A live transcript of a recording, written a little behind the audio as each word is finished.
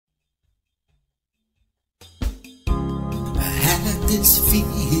this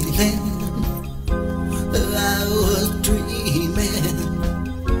feeling, I was dreaming,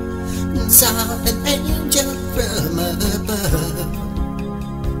 saw an angel from above.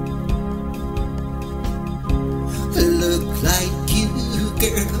 Look like you,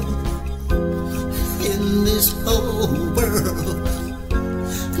 girl, in this whole world.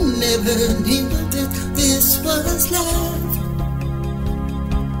 Never knew that this was love.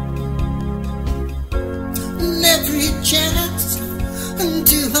 Every chance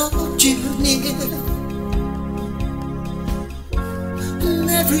to hold you near,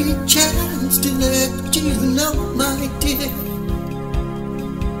 every chance to let you know, my dear,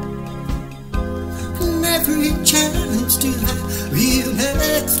 every chance to have you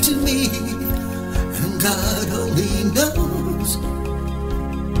next to me, and God only knows.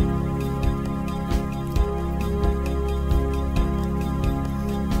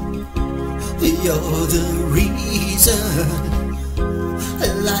 You're the reason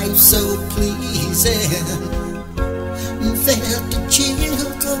life's so pleasing. Felt a chill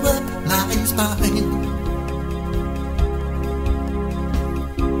go up my spine.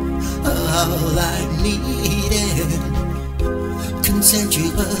 All I needed,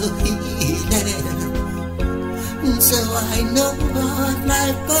 consensual healing. So I know what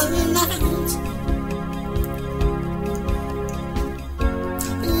life belongs.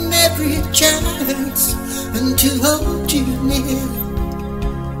 Every chance to hold you near,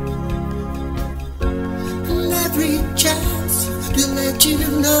 every chance to let you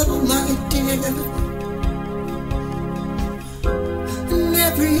know, my dear,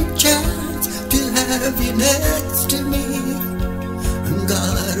 every chance to have you next to me, and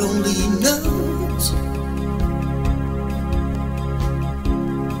God only knows.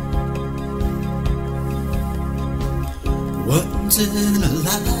 Once in a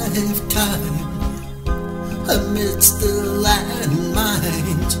lifetime, amidst the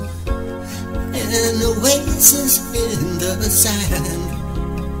landmines, an oasis in the sand.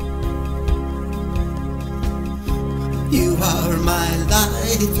 You are my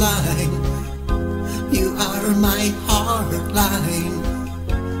lifeline, you are my heart line,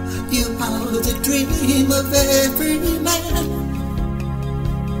 you are the dream of every man.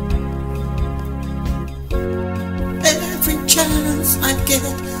 Every chance I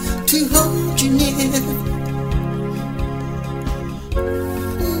get to hold you near,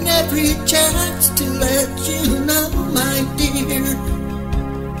 every chance to let you know, my dear,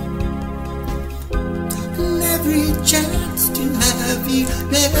 every chance to have you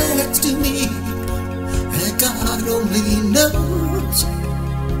next to me, and God only knows.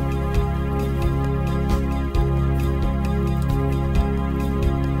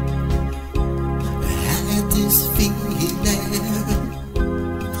 I had this feeling,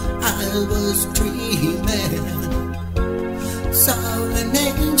 I was dreaming, saw an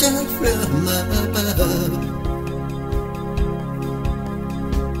angel from above.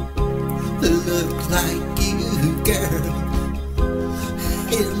 Look like you, girl,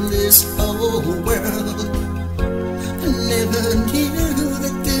 in this whole world. Never knew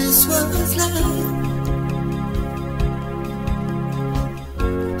that this was love.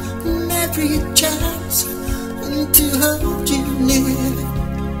 Every chance to hold you near,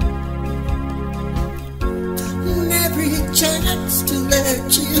 every chance to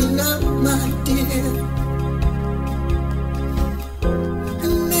let you know, my dear,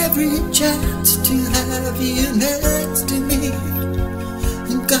 every chance to have you next to me,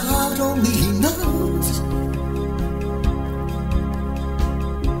 and God only